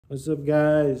What's up,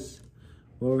 guys?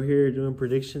 We're here doing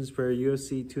predictions for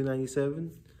UFC 297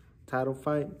 title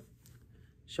fight.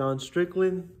 Sean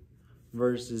Strickland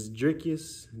versus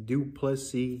Drplessis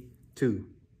 2.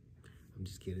 I'm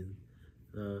just kidding.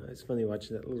 It's funny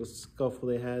watching that little scuffle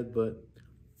they had, but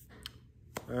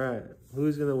all right,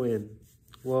 who's gonna win?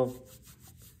 Well,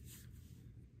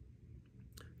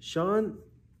 Sean,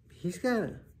 he's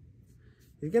got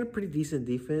a pretty decent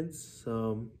defense. I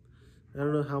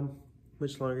don't know how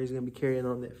much longer he's going to be carrying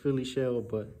on that Philly shell,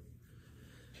 but,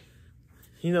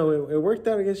 you know, it worked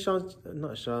out against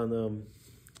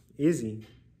Izzy,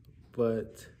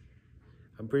 but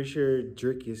I'm pretty sure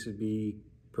Drplessis would be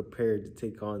prepared to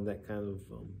take on that kind of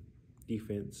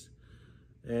defense.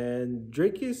 And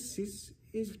Drplessis,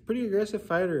 he's a pretty aggressive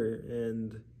fighter,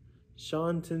 and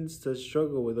Sean tends to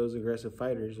struggle with those aggressive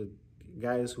fighters, with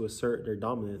guys who assert their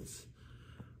dominance.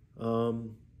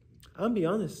 I'll be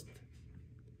honest,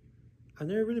 I've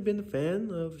never really been a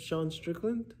fan of Sean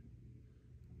Strickland.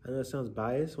 I know it sounds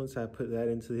biased once I put that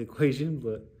into the equation,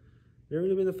 but never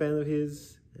really been a fan of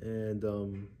his. And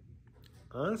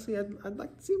honestly, I'd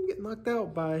like to see him get knocked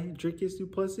out by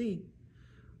Drplessis.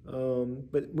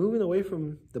 But moving away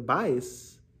from the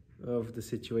bias of the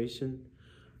situation,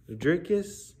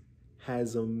 Drplessis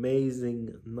has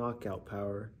amazing knockout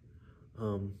power.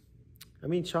 I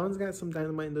mean, Sean's got some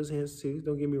dynamite in those hands too.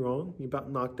 Don't get me wrong. He about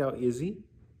knocked out Izzy.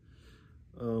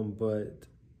 But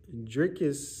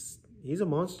Drplessis, he's a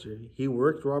monster. He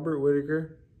worked Robert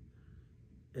Whittaker.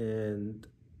 And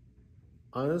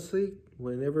honestly,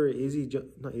 whenever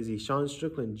Sean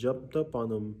Strickland jumped up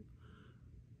on him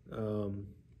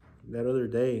that other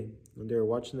day when they were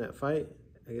watching that fight,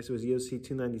 I guess it was UFC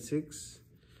 296,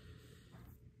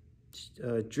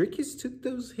 Drplessis took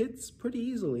those hits pretty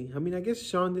easily. I mean, I guess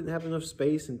Sean didn't have enough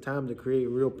space and time to create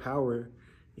real power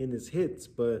in his hits,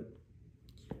 but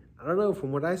I don't know.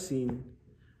 From what I've seen,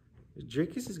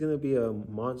 Drplessis is going to be a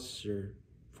monster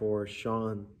for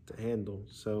Sean to handle.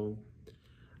 So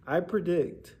I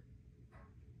predict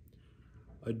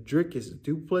a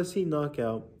Drplessis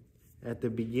knockout at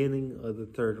the beginning of the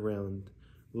third round.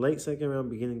 Late second round,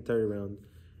 beginning third round.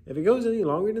 If it goes any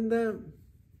longer than that,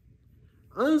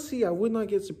 honestly, I would not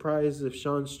get surprised if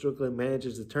Sean Strickland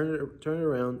manages to turn it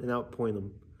around and outpoint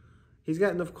him. He's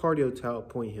got enough cardio to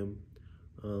outpoint him.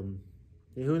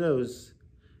 And who knows,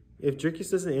 if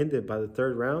Drplessis doesn't end it by the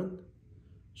third round,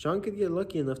 Sean could get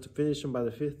lucky enough to finish him by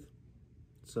the fifth.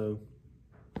 So,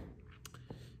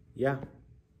 yeah,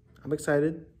 I'm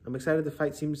excited. The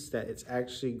fight seems that it's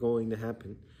actually going to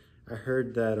happen. I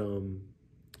heard that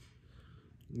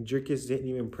Drplessis didn't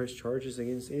even press charges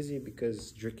against Izzy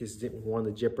because Drplessis didn't want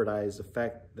to jeopardize the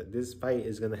fact that this fight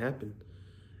is going to happen.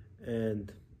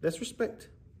 And that's respect.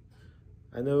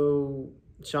 I know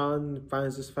Sean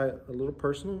finds this fight a little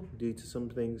personal due to some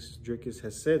things Drplessis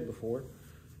has said before,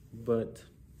 but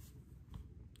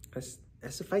that's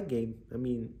a fight game. I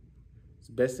mean, it's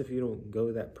best if you don't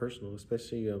go that personal,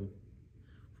 especially from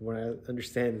what I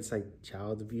understand, it's like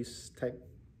child abuse type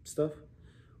stuff,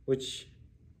 which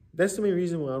that's the main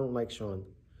reason why I don't like Sean.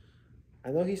 I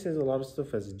know he says a lot of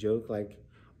stuff as a joke, like,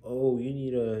 oh, you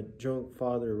need a drunk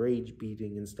father rage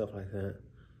beating and stuff like that.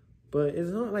 But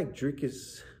it's not like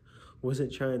Drplessis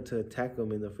wasn't trying to attack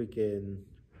him in a freaking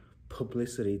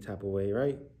publicity type of way,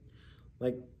 right?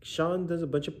 Like, Sean does a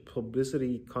bunch of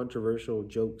publicity, controversial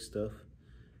joke stuff.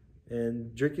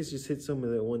 And Drplessis just hits him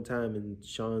with it one time and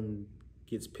Sean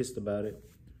gets pissed about it.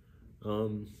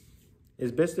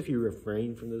 It's best if you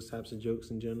refrain from those types of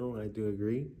jokes in general. I do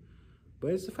agree.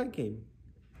 But it's a fight game.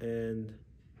 And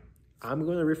I'm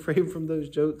going to refrain from those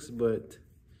jokes, but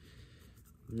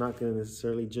I'm not going to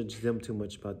necessarily judge them too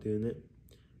much about doing it.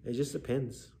 It just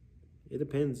depends. It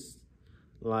depends.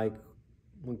 Like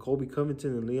when Colby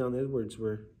Covington and Leon Edwards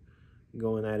were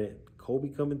going at it, Colby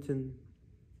Covington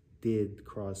did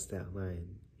cross that line.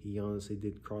 He honestly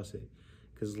did cross it.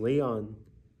 Because Leon,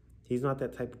 he's not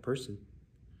that type of person.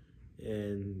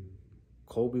 And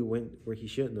Colby went where he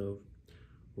shouldn't have.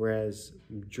 Whereas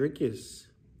Drplessis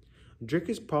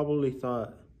probably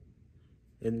thought,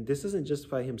 and this doesn't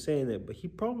justify him saying it, but he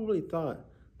probably thought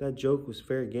that joke was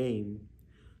fair game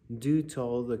due to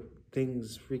all the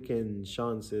things freaking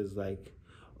Sean says, like,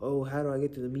 oh, how do I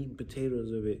get to the meat and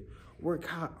potatoes of it? Work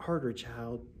harder,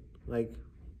 child. Like,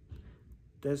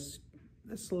 that's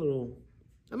a little,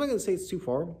 I'm not going to say it's too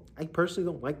far. I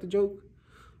personally don't like the joke,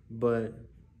 but,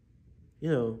 you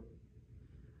know,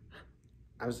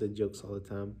 I've said jokes all the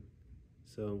time.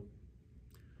 So,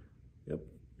 yep,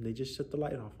 they just shut the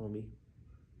light off on me.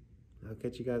 I'll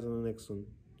catch you guys on the next one.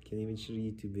 Can't even shoot a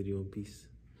YouTube video in peace.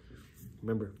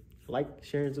 Remember, like,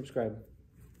 share, and subscribe.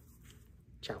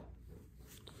 Ciao.